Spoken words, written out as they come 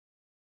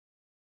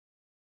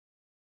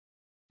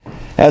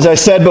As I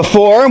said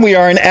before, we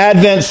are in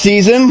Advent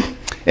season,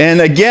 and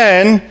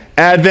again,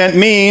 Advent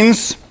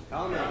means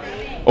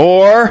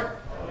or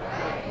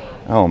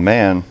oh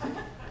man,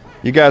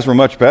 you guys were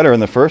much better in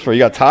the first one. You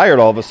got tired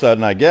all of a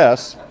sudden, I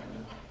guess.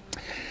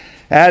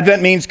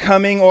 Advent means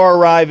coming or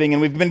arriving,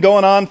 and we've been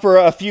going on for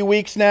a few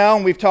weeks now,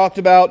 and we've talked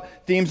about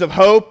themes of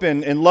hope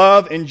and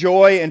love and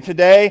joy, and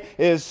today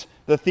is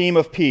the theme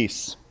of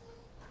peace.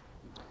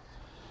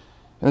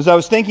 And as I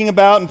was thinking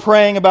about and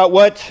praying about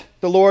what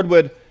the Lord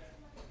would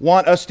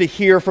want us to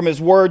hear from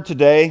His Word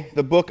today,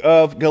 the book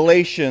of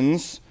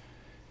Galatians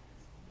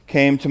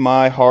came to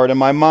my heart and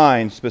my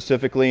mind,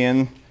 specifically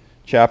in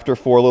chapter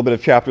 4, a little bit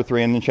of chapter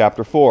 3, and then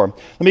chapter 4.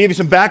 Let me give you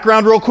some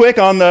background real quick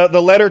on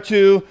the letter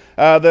to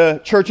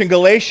the church in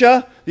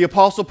Galatia. The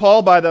Apostle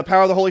Paul, by the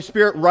power of the Holy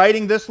Spirit,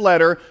 writing this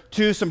letter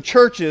to some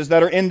churches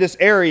that are in this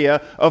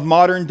area of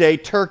modern-day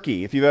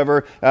Turkey. If you've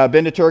ever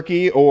been to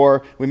Turkey,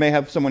 or we may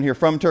have someone here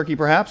from Turkey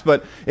perhaps,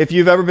 but if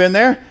you've ever been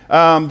there,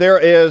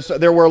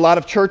 there were a lot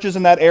of churches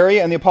in that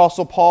area, and the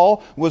Apostle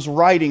Paul was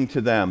writing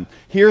to them.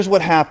 Here's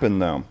what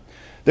happened, though.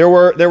 There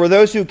were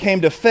those who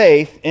came to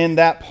faith in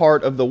that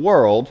part of the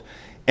world,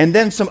 and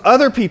then some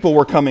other people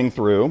were coming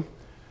through,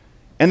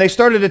 and they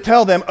started to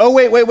tell them, oh,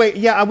 wait,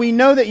 yeah, we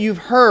know that you've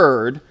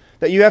heard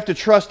that you have to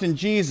trust in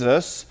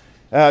Jesus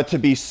to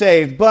be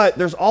saved, but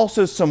there's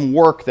also some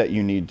work that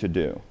you need to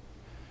do.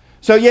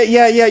 So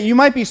yeah, you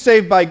might be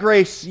saved by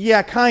grace,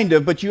 yeah, kind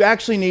of, but you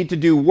actually need to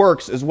do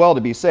works as well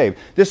to be saved.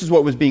 This is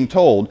what was being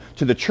told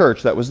to the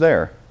church that was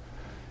there.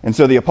 And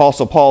so the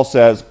Apostle Paul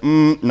says,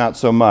 not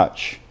so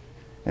much.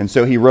 And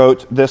so he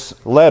wrote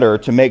this letter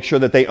to make sure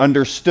that they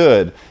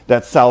understood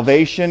that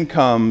salvation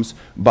comes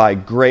by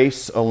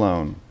grace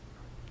alone.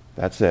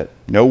 That's it.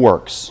 No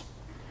works.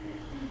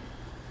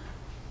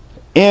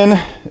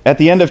 At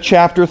the end of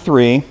chapter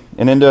 3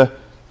 and into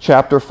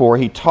chapter 4,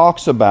 he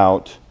talks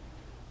about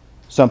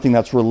something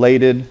that's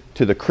related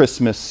to the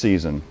Christmas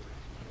season.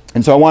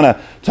 And so I want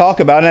to talk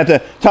about it. And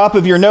at the top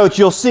of your notes,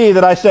 you'll see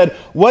that I said,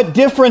 what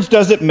difference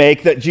does it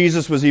make that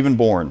Jesus was even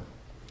born?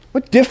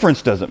 What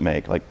difference does it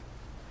make?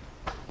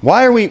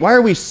 Why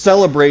are we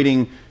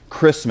celebrating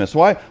Christmas?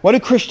 Why do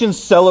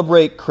Christians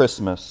celebrate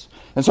Christmas?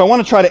 And so I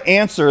want to try to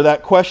answer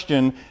that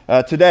question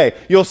today.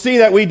 You'll see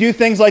that we do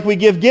things like we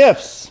give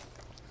gifts.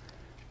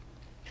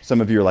 Some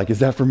of you are like, is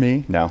that for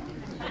me? No.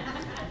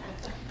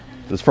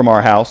 This is from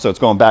our house, so it's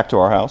going back to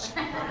our house.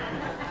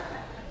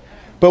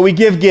 But we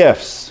give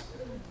gifts.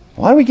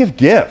 Why do we give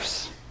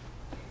gifts?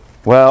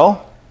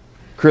 Well,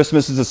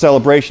 Christmas is a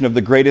celebration of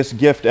the greatest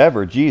gift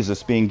ever,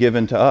 Jesus being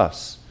given to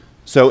us.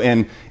 So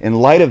in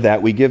light of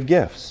that, we give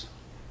gifts.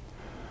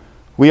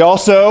 We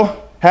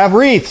also have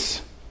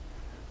wreaths.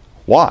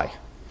 Why?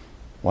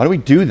 Why do we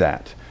do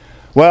that?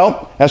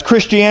 Well, as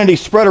Christianity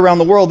spread around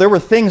the world, there were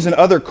things in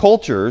other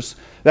cultures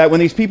that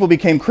when these people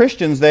became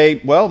Christians, they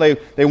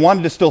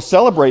wanted to still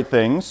celebrate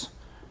things,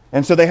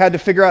 and so they had to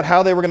figure out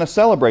how they were going to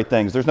celebrate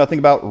things. There's nothing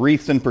about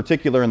wreaths in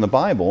particular in the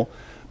Bible,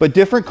 but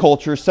different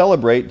cultures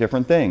celebrate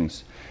different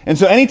things. And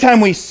so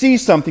anytime we see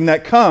something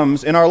that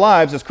comes in our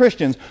lives as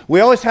Christians,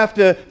 we always have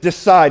to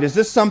decide, is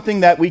this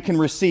something that we can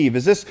receive?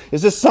 Is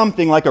this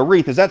something like a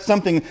wreath? Is that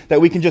something that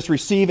we can just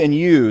receive and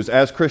use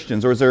as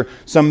Christians? Or is there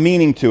some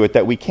meaning to it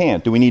that we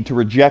can't? Do we need to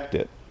reject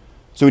it?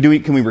 So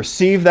can we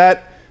receive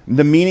that,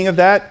 the meaning of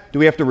that? Do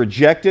we have to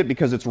reject it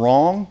because it's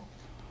wrong?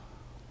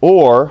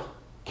 Or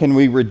can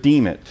we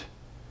redeem it?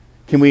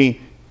 Can we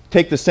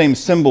take the same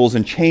symbols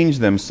and change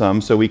them some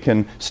so we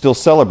can still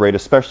celebrate,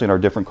 especially in our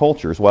different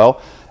cultures?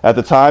 Well, at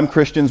the time,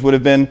 Christians would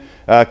have been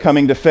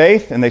coming to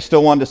faith, and they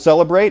still wanted to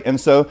celebrate, and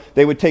so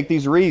they would take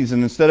these wreaths,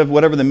 and instead of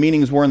whatever the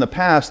meanings were in the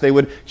past, they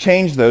would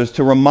change those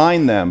to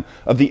remind them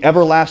of the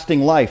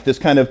everlasting life, this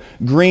kind of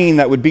green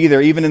that would be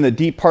there even in the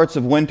deep parts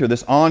of winter,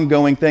 this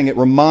ongoing thing. It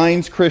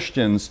reminds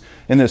Christians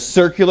in this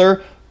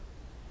circular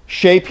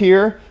shape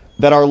here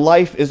that our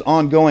life is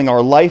ongoing,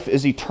 our life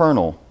is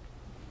eternal.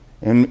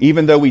 And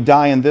even though we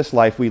die in this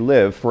life, we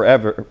live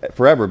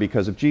forever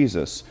because of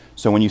Jesus.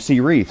 So when you see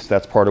wreaths,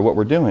 that's part of what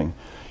we're doing.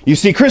 You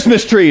see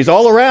Christmas trees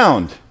all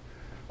around.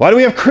 Why do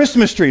we have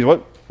Christmas trees?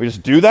 What, we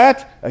just do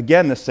that?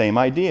 Again, the same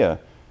idea.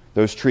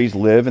 Those trees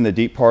live in the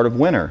deep part of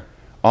winter,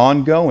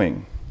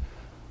 ongoing.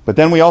 But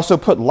then we also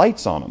put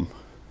lights on them.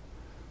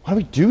 Why do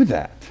we do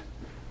that?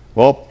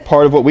 Well,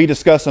 part of what we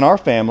discuss in our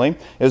family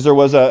is there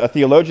was a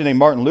theologian named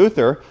Martin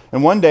Luther,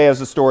 and one day, as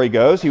the story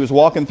goes, he was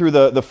walking through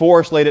the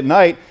forest late at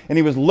night, and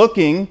he was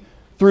looking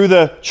through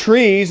the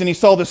trees, and he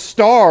saw the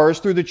stars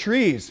through the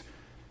trees.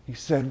 He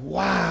said,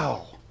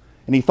 wow.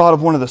 And he thought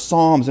of one of the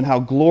Psalms and how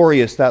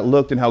glorious that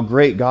looked and how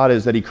great God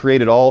is that He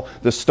created all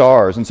the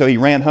stars. And so he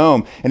ran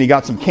home, and he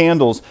got some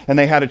candles, and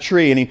they had a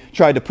tree, and he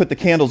tried to put the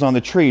candles on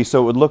the tree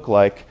so it would look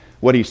like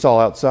what he saw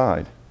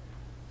outside.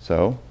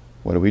 So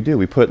what do?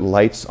 We put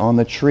lights on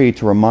the tree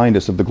to remind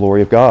us of the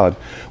glory of God.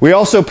 We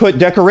also put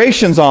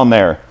decorations on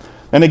there.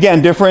 And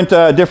again,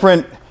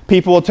 different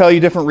people will tell you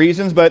different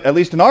reasons, but at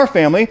least in our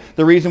family,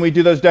 the reason we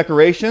do those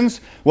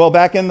decorations, well,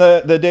 back in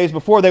the days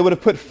before, they would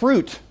have put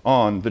fruit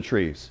on the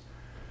trees.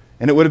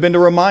 And it would have been to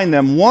remind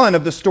them, one,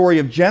 of the story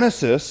of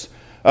Genesis,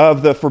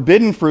 of the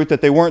forbidden fruit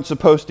that they weren't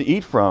supposed to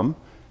eat from,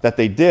 that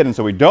they did, and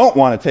so we don't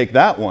want to take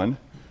that one.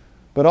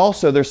 But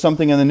also there's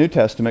something in the New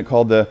Testament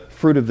called the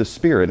fruit of the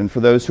Spirit. And for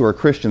those who are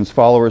Christians,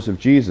 followers of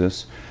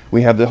Jesus,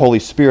 we have the Holy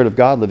Spirit of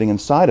God living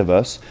inside of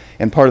us,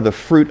 and part of the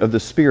fruit of the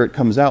Spirit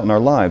comes out in our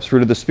lives.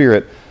 Fruit of the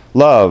Spirit: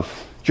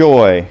 love,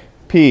 joy,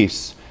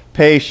 peace,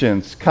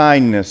 patience,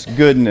 kindness,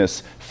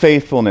 goodness,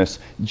 faithfulness,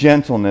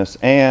 gentleness,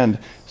 and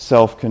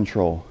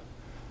self-control.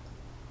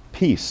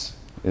 Peace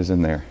is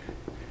in there.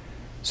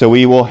 So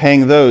we will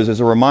hang those as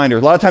a reminder.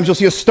 A lot of times you'll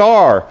see a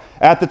star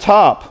at the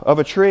top of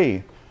a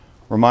tree,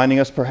 reminding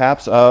us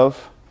perhaps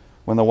of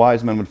when the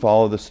wise men would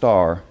follow the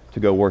star to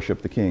go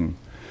worship the king.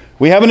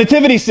 We have a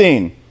nativity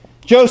scene,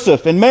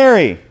 Joseph and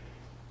Mary.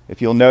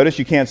 If you'll notice,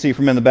 you can't see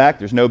from in the back,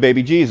 there's no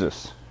baby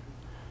Jesus.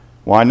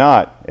 Why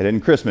not? It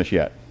isn't Christmas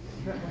yet.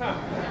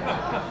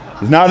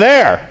 He's not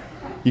there.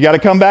 You got to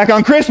come back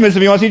on Christmas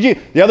if you want to see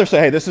Jesus. The others say,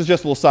 hey, this is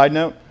just a little side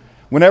note.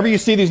 Whenever you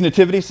see these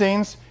nativity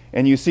scenes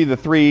and you see the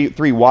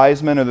three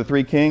wise men or the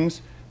three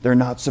kings, they're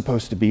not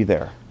supposed to be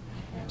there.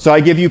 So I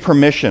give you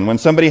permission. When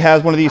somebody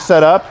has one of these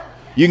set up,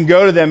 you can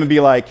go to them and be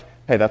like,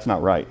 hey, that's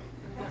not right.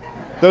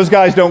 Those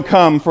guys don't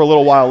come for a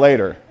little while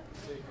later.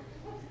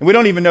 And we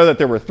don't even know that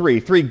there were three.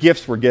 3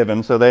 gifts were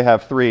given, so they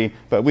have 3,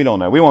 but we don't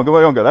know. We won't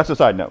go. That's a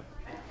side note.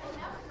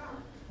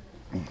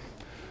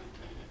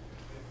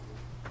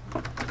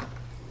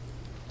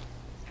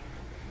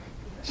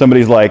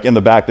 Somebody's like in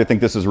the back, they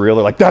think this is real.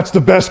 They're like, that's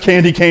the best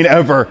candy cane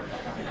ever.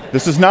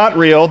 This is not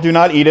real. Do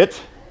not eat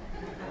it.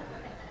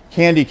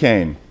 Candy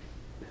cane.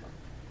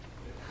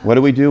 What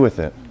do we do with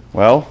it?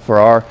 Well, for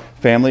our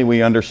family,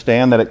 we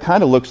understand that it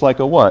kind of looks like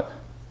a what?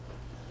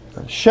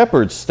 A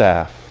shepherd's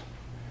staff.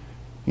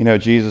 You know,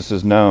 Jesus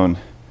is known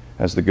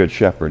as the good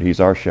shepherd. He's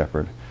our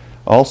shepherd.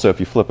 Also, if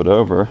you flip it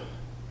over,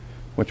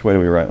 which way do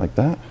we write? Like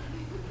that?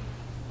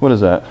 What is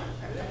that?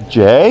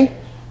 J?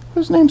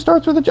 Whose name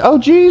starts with a J? Oh,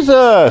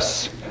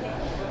 Jesus!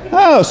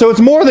 Oh, so it's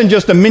more than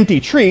just a minty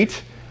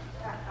treat.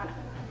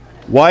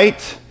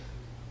 White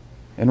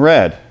and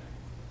red.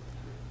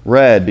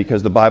 Red,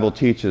 because the Bible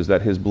teaches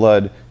that his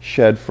blood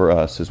shed for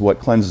us is what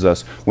cleanses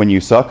us. When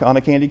you suck on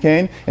a candy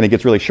cane and it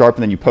gets really sharp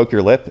and then you poke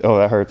your lip, oh,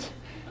 that hurts.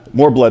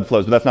 More blood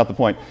flows, but that's not the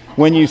point.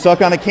 When you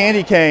suck on a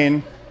candy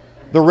cane,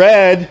 the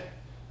red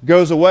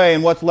goes away,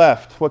 and what's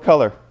left? What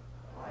color?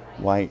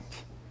 White.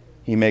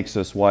 He makes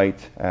us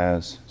white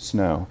as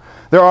snow.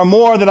 There are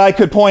more that I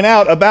could point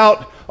out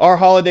about our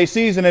holiday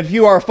season. If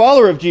you are a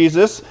follower of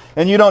Jesus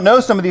and you don't know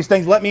some of these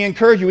things, let me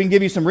encourage you. We can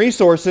give you some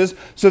resources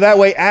so that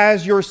way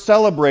as you're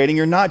celebrating,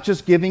 you're not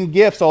just giving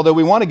gifts, although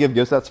we want to give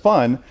gifts, that's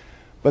fun,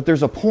 but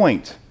there's a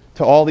point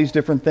to all these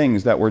different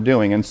things that we're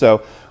doing. And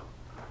so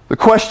the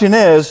question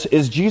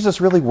is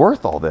Jesus really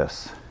worth all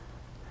this?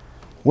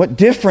 What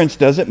difference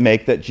does it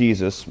make that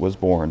Jesus was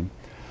born?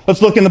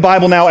 Let's look in the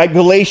Bible now at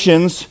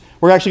Galatians.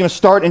 We're actually going to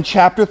start in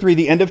chapter 3,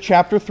 the end of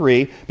chapter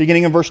 3,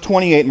 beginning in verse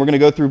 28, and we're going to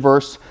go through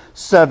verse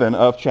 7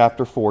 of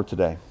chapter 4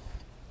 today.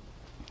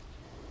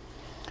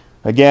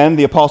 Again,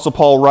 the Apostle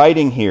Paul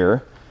writing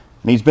here,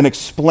 and he's been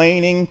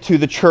explaining to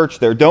the church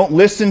there, don't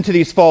listen to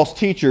these false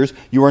teachers.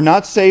 You are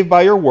not saved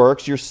by your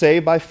works. You're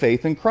saved by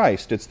faith in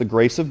Christ. It's the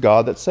grace of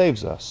God that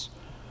saves us.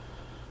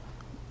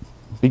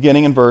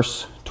 Beginning in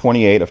verse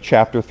 28 of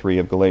chapter 3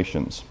 of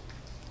Galatians.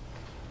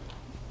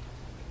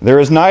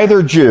 There is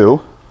neither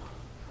Jew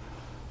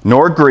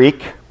nor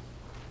Greek.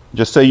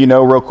 Just so you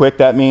know real quick,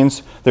 that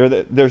means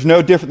there's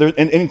no different.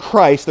 In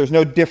Christ, there's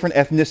no different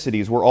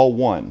ethnicities. We're all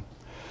one.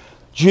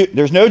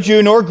 There's no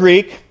Jew nor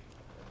Greek.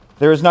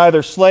 There is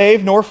neither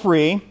slave nor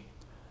free.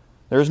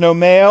 There is no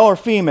male or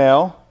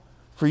female,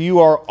 for you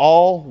are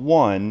all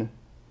one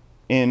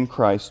in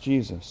Christ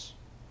Jesus.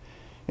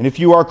 And if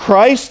you are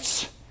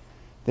Christ's,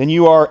 then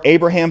you are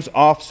Abraham's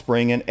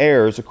offspring and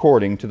heirs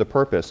according to the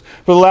purpose.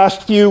 For the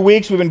last few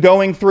weeks, we've been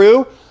going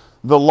through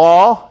the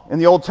law in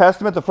the Old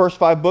Testament, the first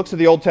 5 books of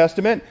the Old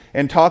Testament,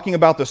 and talking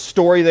about the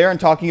story there and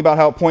talking about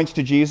how it points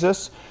to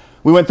Jesus.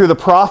 We went through the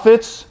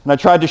prophets, and I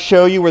tried to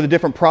show you where the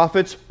different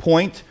prophets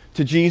point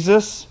to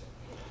Jesus.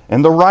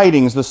 And the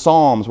writings, the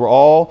Psalms, where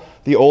all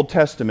the Old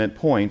Testament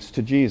points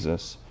to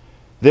Jesus.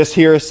 This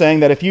here is saying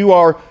that if you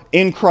are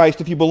in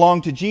Christ, if you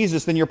belong to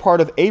Jesus, then you're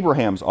part of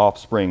Abraham's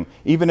offspring,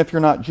 even if you're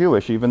not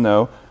Jewish, even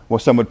though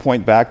some would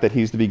point back that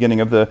he's the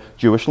beginning of the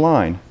Jewish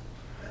line.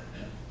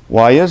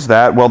 Why is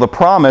that? Well, the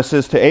promise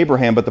is to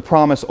Abraham, but the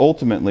promise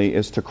ultimately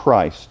is to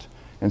Christ.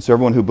 And so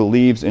everyone who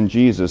believes in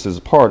Jesus is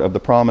part of the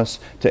promise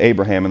to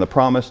Abraham. And the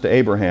promise to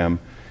Abraham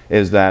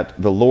is that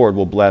the Lord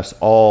will bless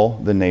all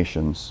the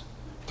nations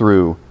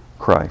through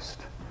Christ.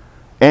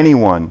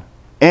 Anyone,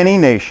 any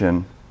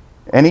nation,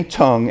 any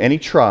tongue, any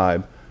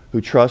tribe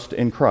who trust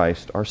in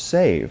Christ are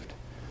saved.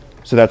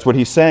 So that's what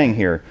he's saying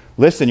here.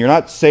 Listen, you're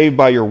not saved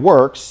by your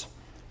works.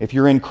 If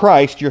you're in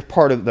Christ, you're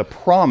part of the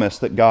promise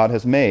that God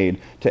has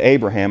made to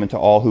Abraham and to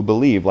all who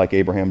believe like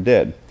Abraham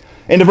did.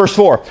 Into verse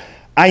 4.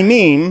 I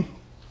mean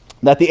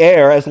that the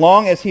heir, as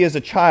long as he is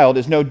a child,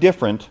 is no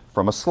different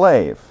from a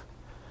slave,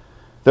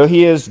 though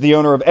he is the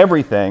owner of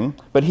everything,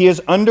 but he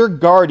is under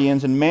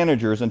guardians and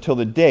managers until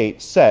the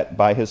date set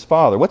by his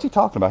father. What's he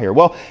talking about here?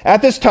 Well,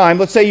 at this time,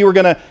 let's say you were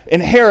going to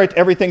inherit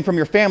everything from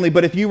your family,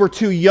 but if you were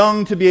too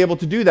young to be able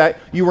to do that,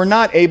 you were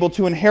not able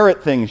to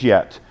inherit things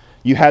yet.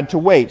 You had to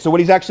wait. So what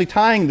he's actually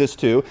tying this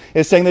to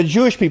is saying the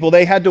Jewish people,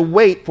 they had to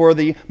wait for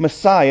the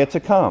Messiah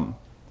to come.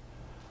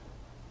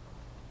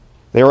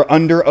 They were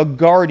under a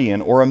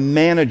guardian or a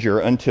manager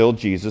until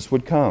Jesus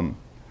would come.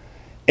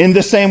 In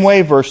the same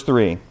way, verse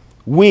 3,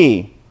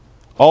 we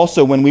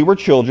also, when we were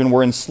children,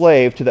 were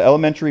enslaved to the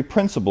elementary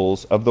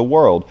principles of the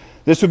world.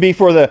 This would be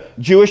for the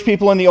Jewish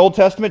people in the Old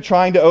Testament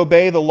trying to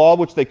obey the law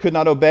which they could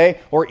not obey,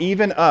 or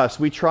even us.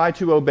 We try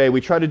to obey.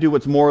 We try to do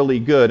what's morally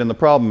good, and the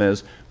problem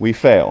is we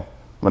fail.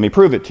 Let me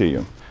prove it to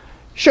you.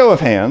 Show of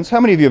hands,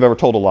 how many of you have ever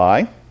told a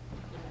lie?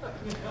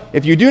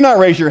 If you do not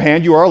raise your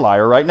hand, you are a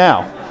liar right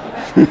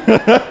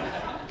now.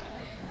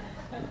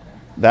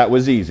 That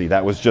was easy.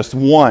 That was just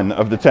one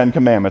of the 10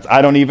 commandments.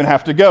 I don't even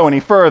have to go any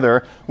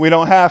further. We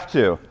don't have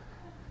to.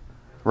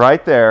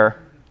 Right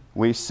there,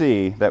 we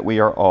see that we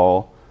are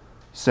all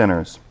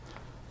sinners.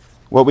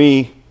 What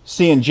we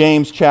see in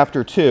James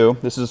chapter 2,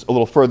 this is a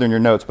little further in your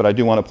notes, but I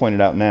do want to point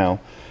it out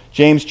now.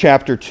 James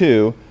chapter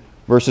 2,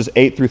 verses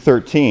 8 through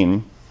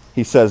 13,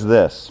 he says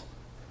this.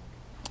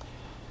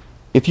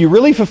 If you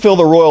really fulfill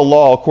the royal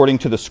law according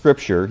to the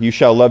Scripture, you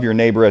shall love your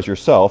neighbor as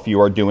yourself, you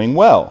are doing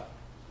well.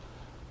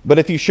 But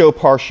if you show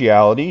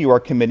partiality, you are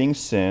committing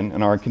sin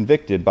and are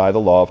convicted by the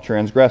law of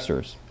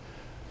transgressors.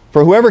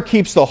 For whoever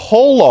keeps the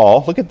whole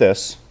law, look at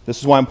this. This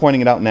is why I'm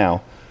pointing it out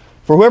now.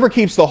 For whoever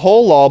keeps the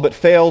whole law but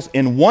fails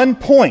in one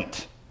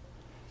point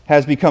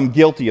has become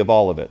guilty of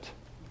all of it.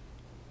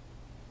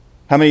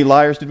 How many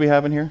liars did we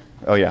have in here?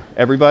 Oh yeah,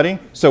 everybody?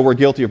 So we're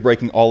guilty of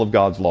breaking all of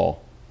God's law.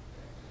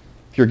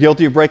 If you're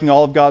guilty of breaking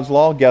all of God's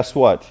law, guess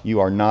what?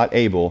 You are not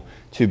able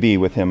to be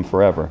with Him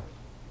forever.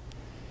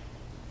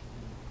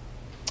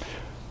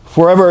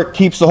 For whoever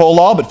keeps the whole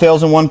law but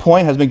fails in one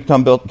point has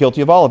become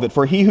guilty of all of it.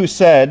 For he who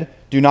said,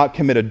 do not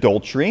commit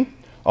adultery,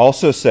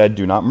 also said,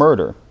 do not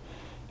murder.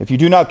 If you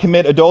do not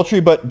commit adultery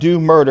but do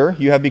murder,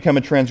 you have become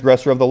a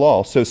transgressor of the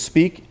law. So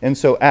speak and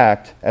so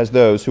act as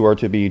those who are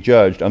to be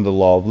judged under the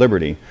law of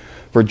liberty.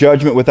 For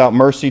judgment without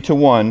mercy to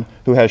one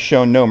who has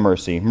shown no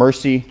mercy.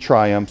 Mercy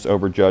triumphs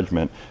over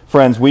judgment.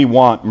 Friends, we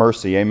want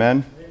mercy.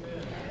 Amen?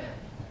 Amen.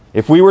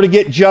 If we were to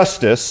get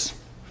justice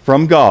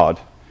from God,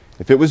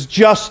 if it was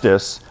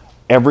justice,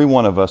 every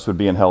one of us would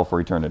be in hell for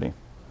eternity.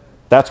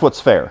 That's what's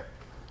fair.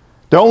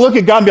 Don't look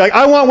at God and be like,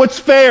 I want what's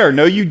fair.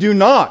 No, you do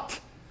not.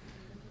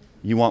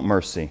 You want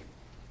mercy.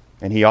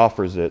 And He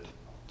offers it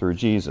through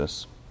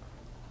Jesus.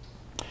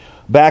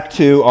 Back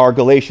to our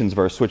Galatians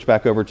verse. Switch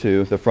back over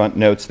to the front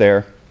notes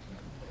there.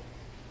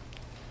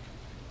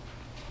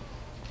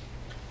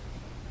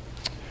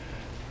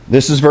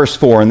 This is verse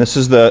 4, and this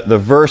is the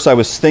verse I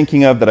was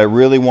thinking of that I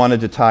really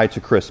wanted to tie to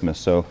Christmas.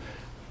 So,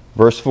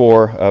 verse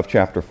 4 of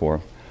chapter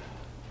 4.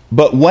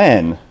 But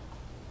when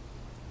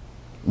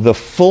the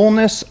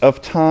fullness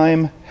of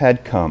time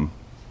had come,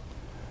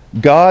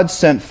 God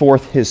sent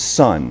forth His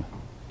Son,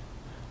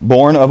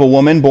 born of a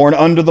woman, born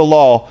under the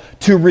law,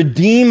 to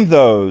redeem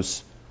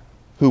those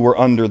who were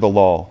under the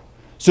law,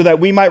 so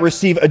that we might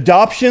receive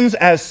adoptions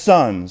as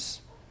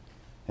sons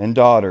and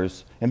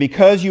daughters. And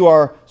because you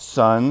are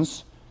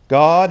sons,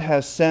 God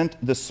has sent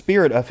the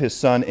Spirit of His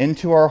Son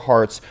into our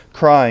hearts,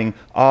 crying,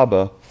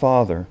 Abba,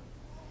 Father.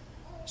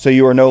 So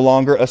you are no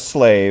longer a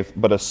slave,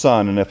 but a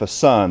son, and if a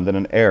son, then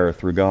an heir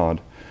through God.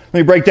 Let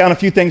me break down a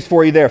few things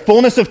for you there.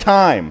 Fullness of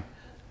time.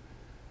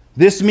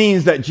 This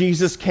means that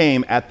Jesus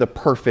came at the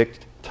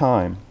perfect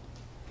time.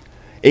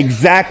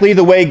 Exactly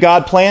the way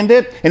God planned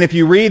it. And if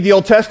you read the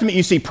Old Testament,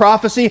 you see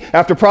prophecy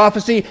after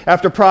prophecy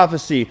after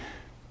prophecy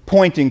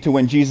pointing to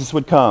when Jesus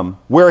would come,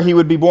 where He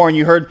would be born.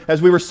 You heard,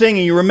 as we were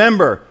singing, you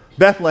remember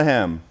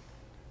Bethlehem.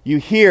 You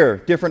hear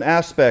different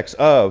aspects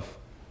of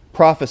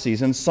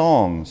prophecies and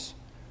songs.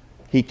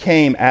 He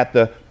came at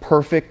the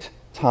perfect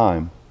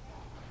time.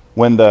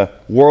 When the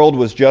world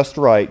was just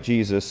right,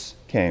 Jesus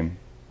came.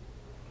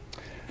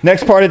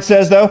 Next part it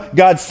says, though,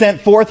 God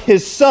sent forth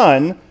His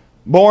Son,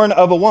 born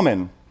of a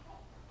woman.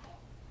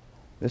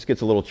 This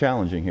gets a little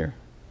challenging here.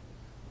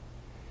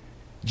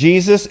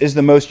 Jesus is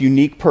the most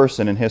unique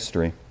person in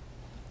history.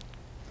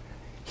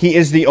 He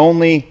is the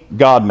only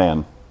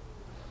God-man.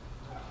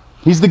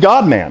 He's the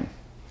God-man.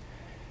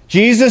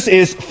 Jesus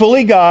is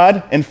fully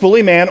God and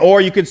fully man, or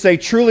you could say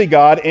truly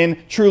God and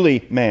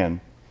truly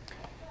man.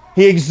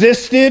 He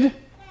existed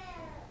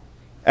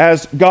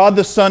as God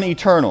the Son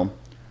eternal.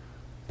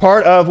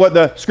 Part of what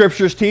the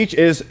Scriptures teach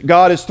is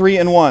God is three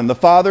in one, the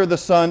Father, the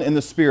Son, and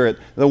the Spirit,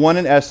 the one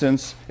in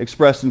essence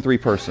expressed in three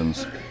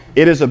persons.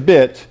 It is a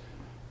bit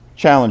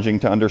challenging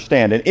to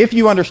understand. And if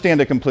you understand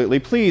it completely,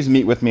 please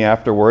meet with me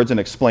afterwards and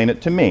explain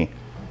it to me.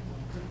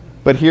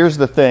 But here's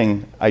the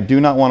thing. I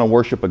do not want to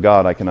worship a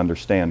God I can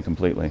understand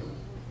completely.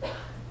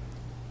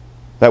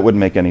 That wouldn't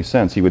make any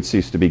sense. He would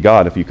cease to be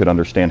God if you could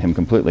understand Him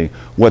completely.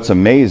 What's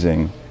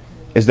amazing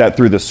is that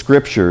through the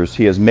Scriptures,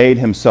 he has made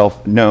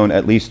himself known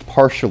at least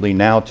partially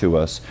now to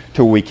us,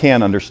 to where we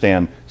can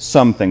understand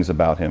some things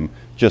about him,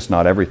 just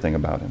not everything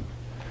about him.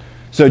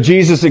 So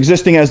Jesus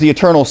existing as the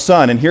eternal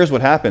Son, and here's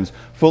what happens.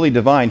 Fully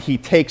divine, he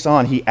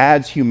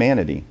adds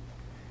humanity.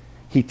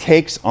 He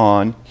takes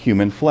on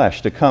human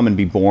flesh to come and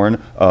be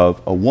born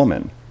of a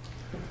woman.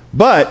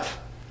 But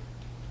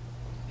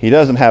he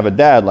doesn't have a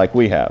dad like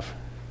we have.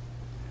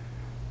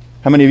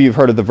 How many of you have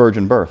heard of the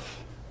virgin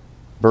birth?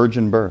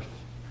 Virgin birth.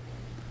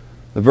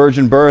 The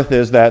virgin birth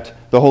is that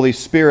the Holy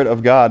Spirit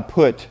of God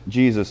put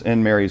Jesus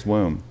in Mary's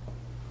womb.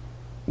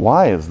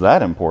 Why is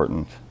that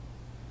important?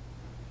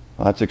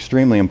 Well, that's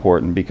extremely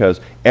important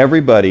because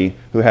everybody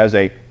who has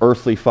an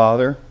earthly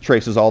father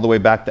traces all the way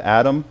back to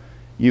Adam.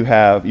 You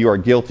are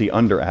guilty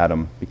under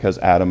Adam because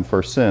Adam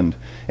first sinned.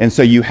 And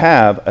so you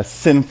have a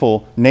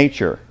sinful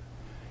nature.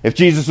 If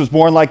Jesus was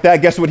born like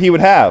that, guess what he would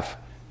have?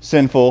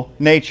 Sinful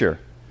nature.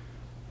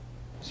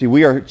 See,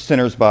 we are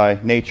sinners by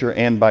nature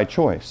and by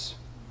choice.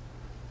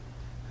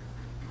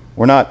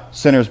 We're not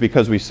sinners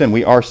because we sin.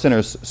 We are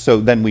sinners, so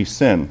then we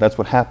sin. That's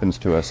what happens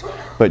to us.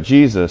 But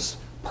Jesus,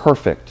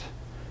 perfect,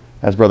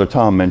 as Brother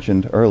Tom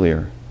mentioned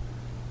earlier.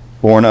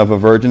 Born of a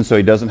virgin, so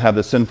he doesn't have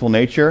the sinful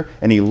nature,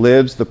 and he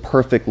lives the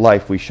perfect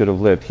life we should have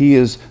lived. He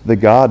is the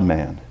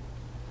God-man,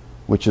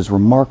 which is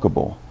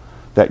remarkable,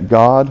 that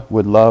God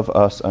would love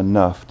us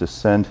enough to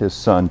send his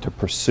Son to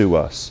pursue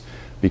us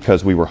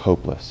because we were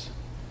hopeless.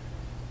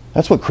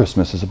 That's what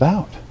Christmas is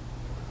about.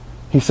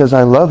 He says,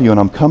 I love you and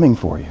I'm coming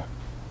for you.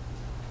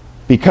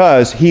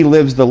 Because he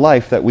lives the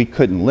life that we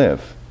couldn't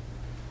live.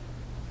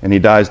 And he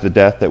dies the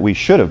death that we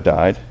should have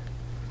died,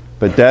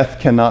 but death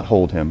cannot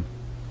hold him.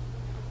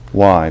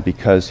 Why?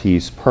 Because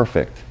he's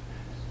perfect.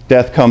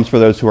 Death comes for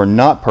those who are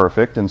not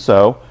perfect, and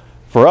so,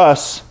 for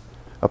us,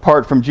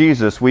 apart from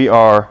Jesus, we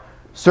are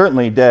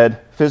certainly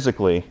dead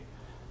physically,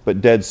 but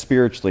dead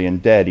spiritually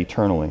and dead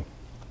eternally.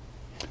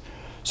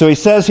 So he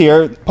says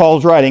here,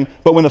 Paul's writing,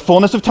 but when the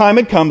fullness of time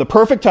had come, the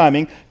perfect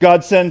timing,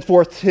 God sent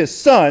forth his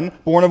Son,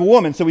 born of a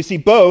woman. So we see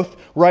both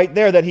right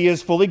there, that he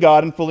is fully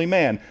God and fully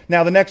man.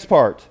 Now the next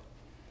part.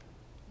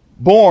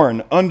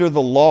 Born under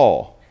the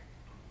law,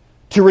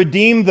 to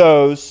redeem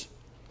those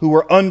who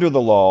were under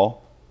the law,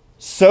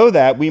 so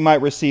that we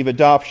might receive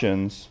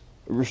adoption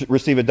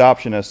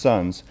as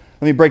sons.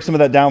 Let me break some of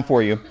that down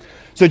for you.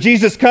 So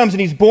Jesus comes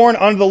and he's born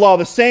under the law,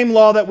 the same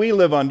law that we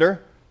live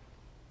under.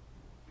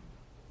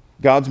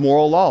 God's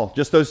moral law,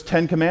 just those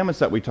 10 commandments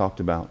that we talked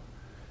about.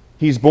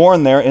 He's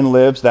born there and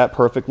lives that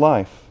perfect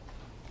life.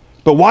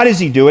 But why does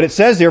he do it? It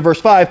says there,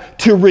 verse 5,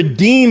 to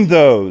redeem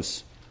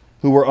those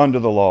who were under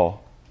the law,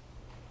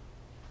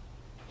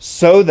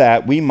 so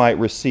that we might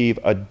receive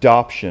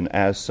adoption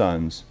as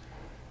sons.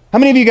 How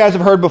many of you guys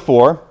have heard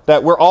before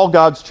that we're all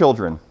God's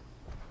children?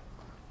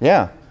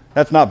 Yeah,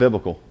 that's not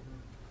biblical.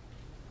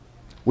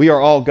 We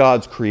are all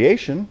God's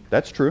creation.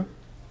 That's true.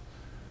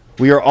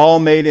 We are all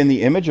made in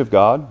the image of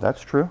God.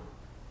 That's true.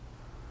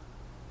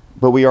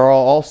 But we are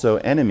all also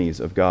enemies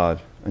of God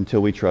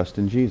until we trust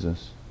in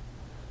Jesus.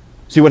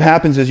 See, what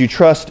happens is you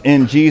trust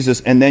in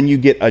Jesus and then you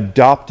get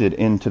adopted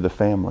into the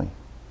family.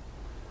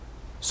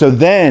 So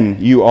then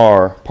you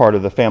are part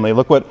of the family.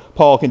 Look what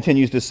Paul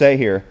continues to say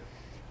here.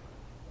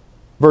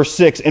 Verse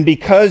 6, and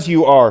because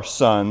you are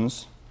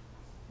sons,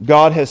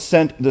 God has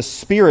sent the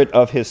Spirit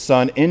of his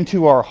Son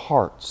into our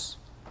hearts.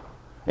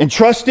 And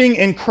trusting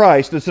in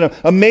Christ, this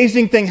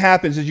amazing thing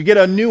happens is you get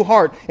a new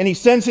heart, and he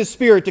sends his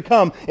Spirit to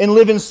come and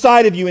live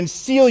inside of you and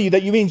seal you.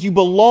 That means you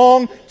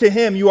belong to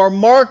him. You are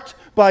marked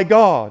by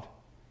God.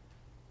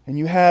 And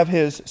you have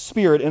his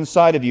Spirit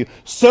inside of you.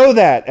 So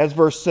that, as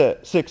verse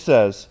 6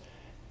 says,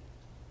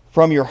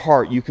 from your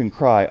heart you can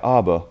cry,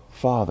 Abba,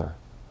 Father.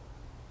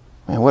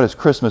 Man, what is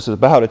Christmas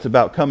about? It's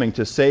about coming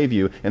to save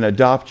you and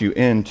adopt you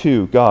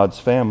into God's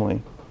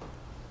family.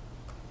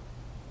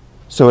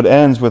 So it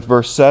ends with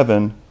verse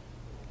 7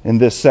 in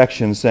this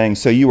section saying,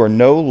 so you are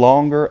no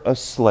longer a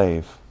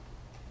slave.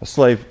 A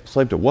slave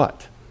to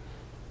what?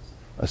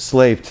 A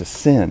slave to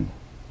sin.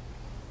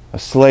 A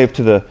slave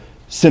to the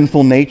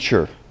sinful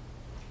nature.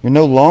 You're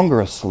no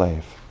longer a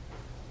slave,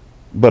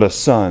 but a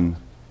son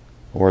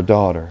or a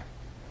daughter.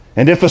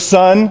 And if a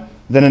son,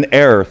 then an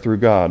heir through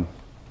God.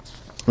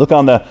 Look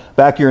on the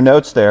back of your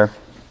notes there.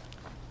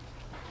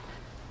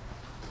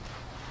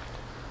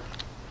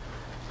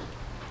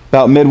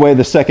 About midway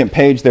the second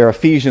page there,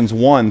 Ephesians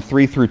 1,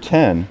 3 through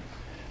 10.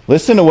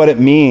 Listen to what it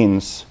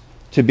means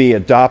to be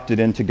adopted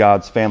into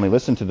God's family.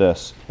 Listen to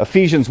this.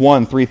 Ephesians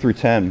 1, 3 through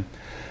 10.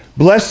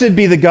 Blessed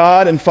be the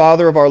God and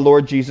Father of our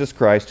Lord Jesus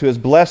Christ, who has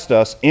blessed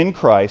us in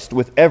Christ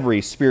with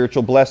every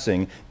spiritual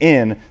blessing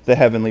in the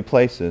heavenly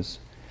places.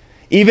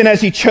 Even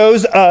as he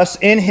chose us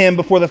in him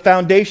before the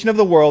foundation of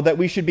the world, that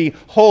we should be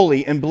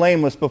holy and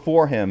blameless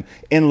before him.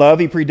 In love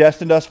he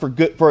predestined us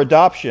for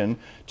adoption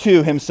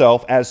to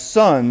himself as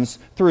sons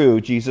through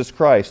Jesus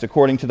Christ,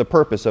 according to the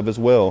purpose of his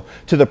will,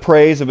 to the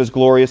praise of his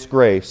glorious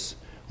grace,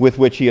 with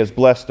which he has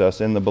blessed us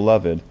in the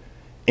beloved.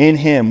 In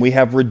him we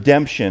have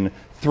redemption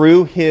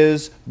through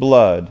his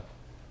blood,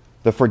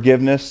 the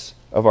forgiveness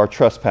of our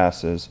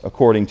trespasses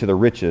according to the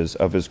riches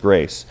of his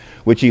grace,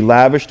 which he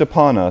lavished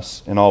upon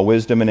us in all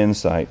wisdom and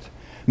insight,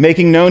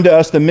 making known to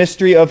us the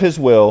mystery of his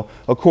will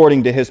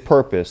according to his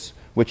purpose,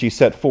 which he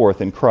set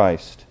forth in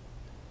Christ,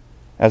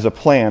 as a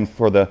plan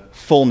for the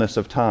fullness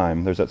of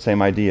time, there's that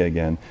same idea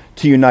again,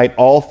 to unite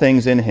all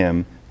things in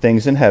him,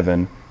 things in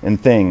heaven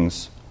and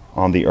things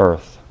on the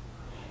earth.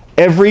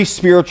 Every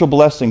spiritual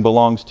blessing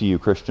belongs to you,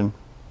 Christian.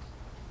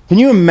 Can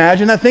you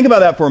imagine that? Think about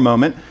that for a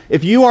moment.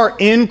 If you are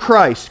in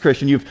Christ,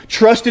 Christian, you've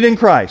trusted in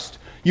Christ,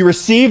 you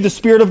received the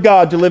Spirit of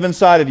God to live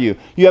inside of you,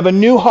 you have a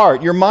new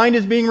heart, your mind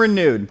is being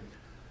renewed,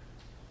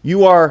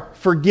 you are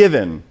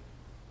forgiven.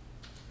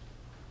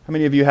 How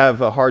many of you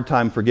have a hard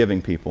time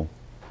forgiving people?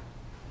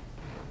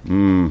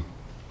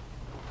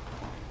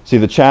 See,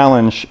 the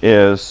challenge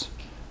is,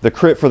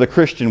 for the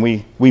Christian,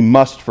 we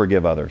must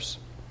forgive others.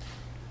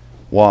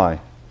 Why?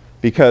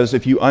 Because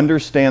if you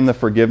understand the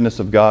forgiveness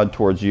of God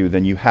towards you,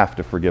 then you have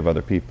to forgive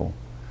other people.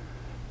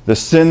 The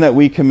sin that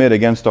we commit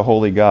against a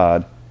holy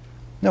God,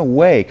 no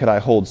way could I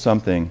hold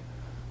something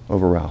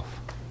over Ralph.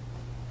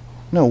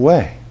 No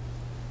way.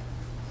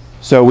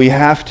 So we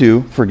have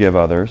to forgive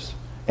others,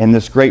 and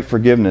this great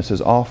forgiveness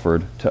is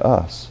offered to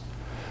us.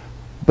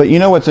 But you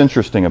know what's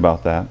interesting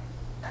about that?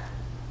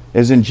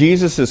 Is in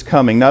Jesus'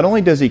 coming, not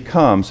only does he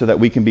come so that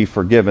we can be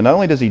forgiven, not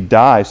only does he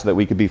die so that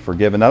we can be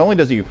forgiven, not only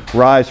does he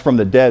rise from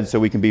the dead so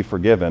we can be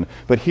forgiven,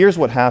 but here's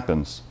what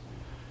happens.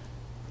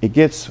 It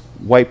gets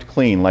wiped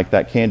clean like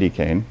that candy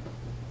cane.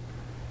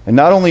 And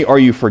not only are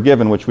you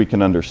forgiven, which we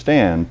can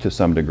understand to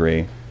some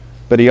degree,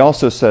 but he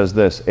also says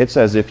this, it's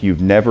as if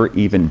you've never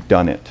even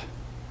done it.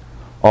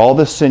 All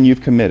the sin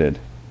you've committed,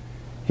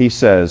 he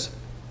says,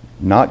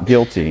 not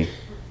guilty,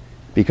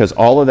 because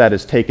all of that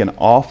is taken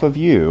off of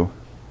you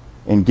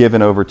and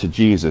given over to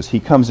Jesus. He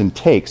comes and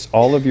takes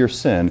all of your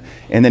sin,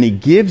 and then he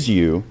gives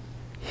you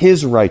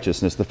his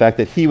righteousness, the fact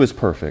that he was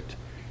perfect,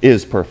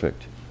 is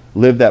perfect,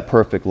 lived that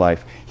perfect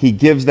life. He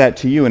gives that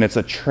to you, and it's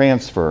a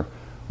transfer.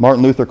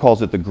 Martin Luther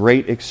calls it the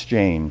great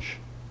exchange.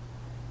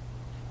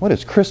 What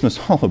is Christmas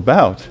all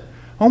about?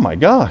 Oh my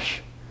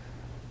gosh.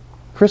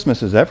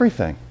 Christmas is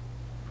everything.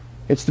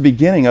 It's the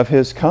beginning of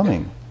his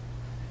coming.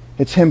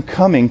 It's him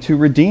coming to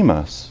redeem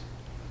us.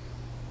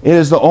 It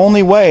is the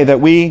only way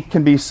that we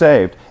can be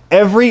saved.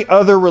 Every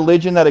other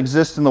religion that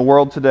exists in the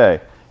world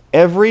today,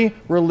 every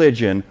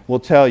religion will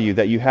tell you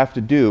that you have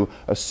to do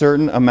a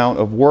certain amount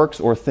of works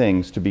or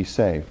things to be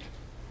saved.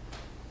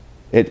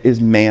 It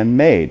is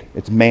man-made.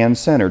 It's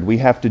man-centered. We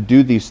have to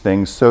do these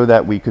things so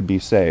that we could be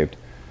saved.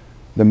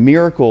 The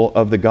miracle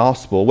of the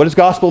gospel. What does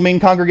gospel mean,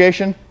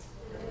 congregation?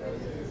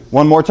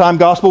 One more time,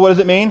 gospel, what does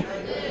it mean?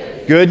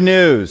 Good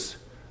news.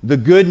 The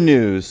good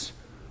news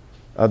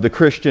of the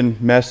Christian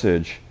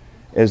message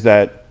is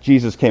that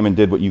Jesus came and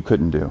did what you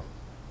couldn't do.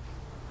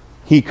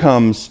 He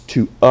comes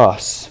to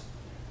us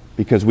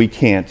because we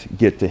can't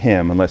get to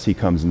him unless he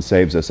comes and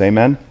saves us.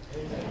 Amen?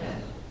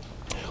 Amen.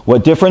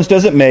 What difference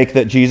does it make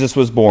that Jesus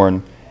was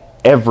born?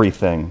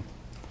 Everything.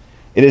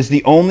 It is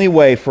the only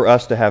way for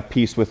us to have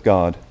peace with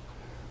God.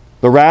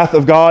 The wrath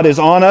of God is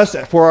on us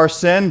for our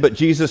sin, but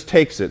Jesus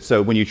takes it.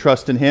 So when you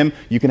trust in him,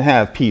 you can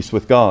have peace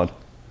with God.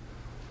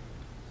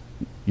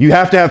 You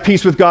have to have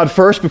peace with God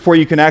first before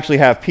you can actually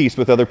have peace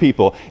with other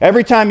people.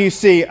 Every time you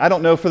see, I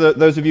don't know for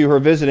those of you who are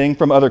visiting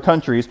from other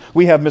countries,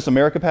 we have Miss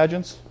America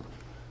pageants.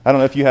 I don't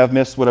know if you have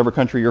Miss whatever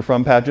country you're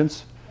from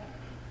pageants.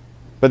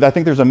 But I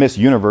think there's a Miss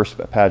Universe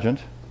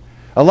pageant.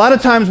 A lot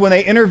of times when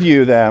they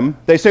interview them,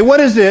 they say, what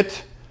is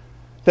it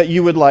that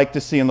you would like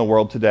to see in the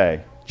world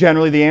today?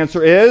 Generally the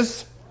answer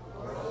is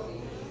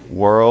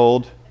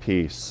world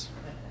peace.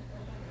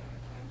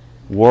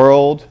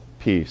 World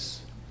peace.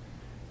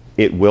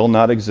 It will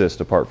not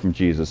exist apart from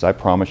Jesus. I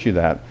promise you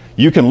that.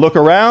 You can look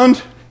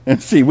around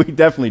and see we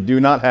definitely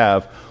do not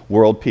have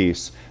world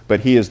peace,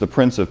 but he is the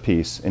Prince of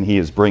Peace, and he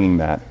is bringing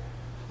that.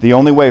 The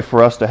only way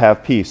for us to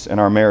have peace in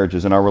our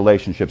marriages, in our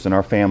relationships, in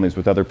our families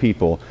with other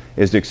people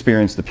is to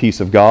experience the peace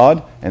of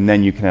God, and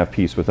then you can have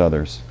peace with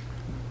others.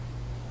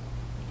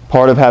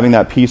 Part of having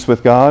that peace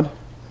with God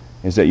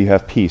is that you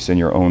have peace in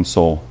your own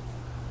soul.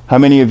 How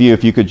many of you,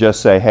 if you could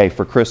just say, hey,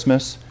 for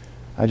Christmas,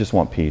 I just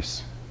want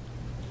peace.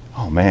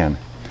 Oh, man.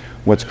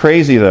 What's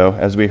crazy, though,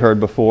 as we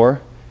heard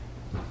before,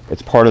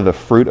 it's part of the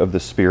fruit of the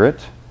Spirit.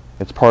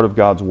 It's part of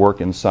God's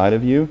work inside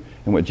of you.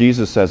 And what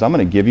Jesus says, I'm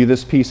going to give you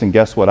this peace, and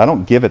guess what? I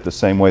don't give it the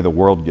same way the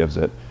world gives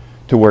it,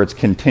 to where it's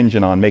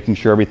contingent on making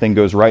sure everything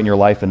goes right in your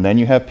life and then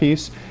you have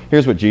peace.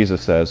 Here's what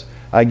Jesus says,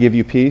 I give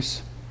you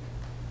peace,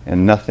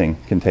 and nothing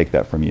can take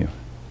that from you.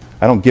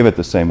 I don't give it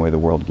the same way the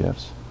world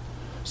gives.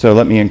 So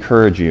let me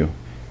encourage you,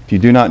 if you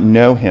do not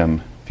know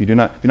him, if you're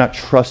not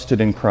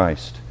trusted in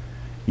Christ,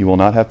 you will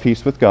not have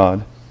peace with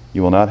God,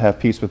 you will not have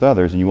peace with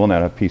others, and you will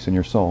not have peace in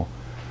your soul.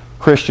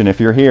 Christian, if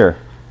you're here,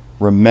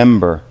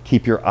 remember,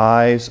 keep your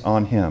eyes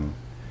on him.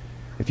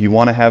 If you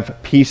want to have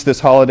peace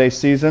this holiday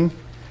season,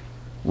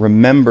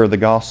 remember the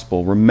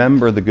gospel,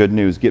 remember the good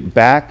news. Get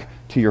back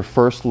to your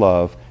first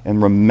love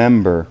and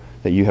remember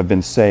that you have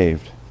been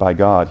saved by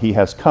God. He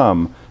has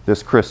come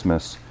this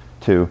Christmas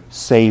to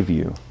save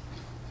you.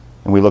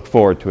 And we look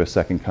forward to his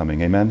second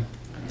coming. Amen?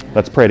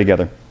 Let's pray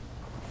together.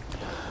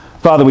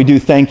 Father, we do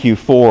thank you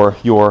for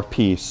your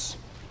peace.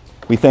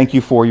 We thank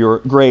you for your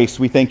grace.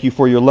 We thank you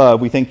for your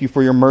love. We thank you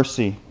for your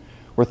mercy.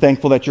 We're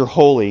thankful that you're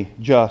holy,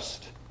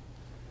 just.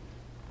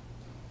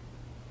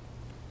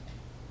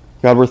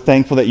 God, we're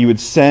thankful that you would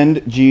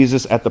send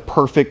Jesus at the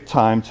perfect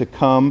time to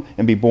come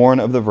and be born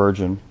of the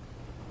Virgin,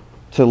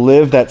 to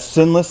live that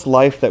sinless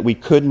life that we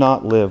could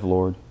not live,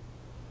 Lord,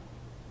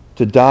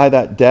 to die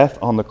that death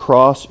on the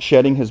cross,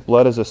 shedding his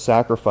blood as a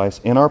sacrifice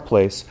in our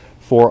place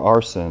for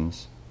our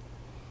sins.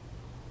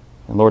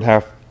 And Lord,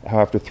 how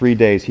after 3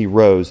 days he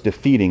rose,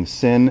 defeating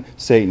sin,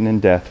 Satan,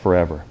 and death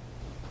forever.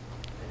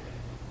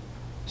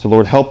 So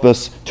Lord, help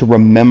us to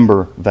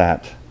remember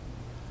that.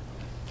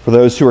 For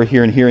those who are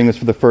here and hearing this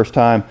for the first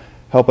time,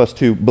 help us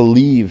to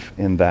believe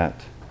in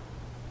that.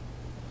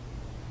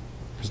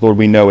 Because Lord,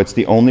 we know it's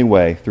the only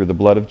way through the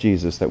blood of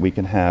Jesus that we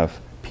can have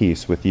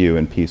peace with you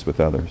and peace with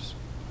others.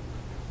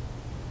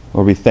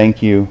 Lord, we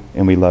thank you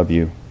and we love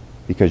you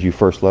because you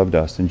first loved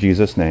us. In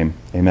Jesus' name,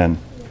 amen.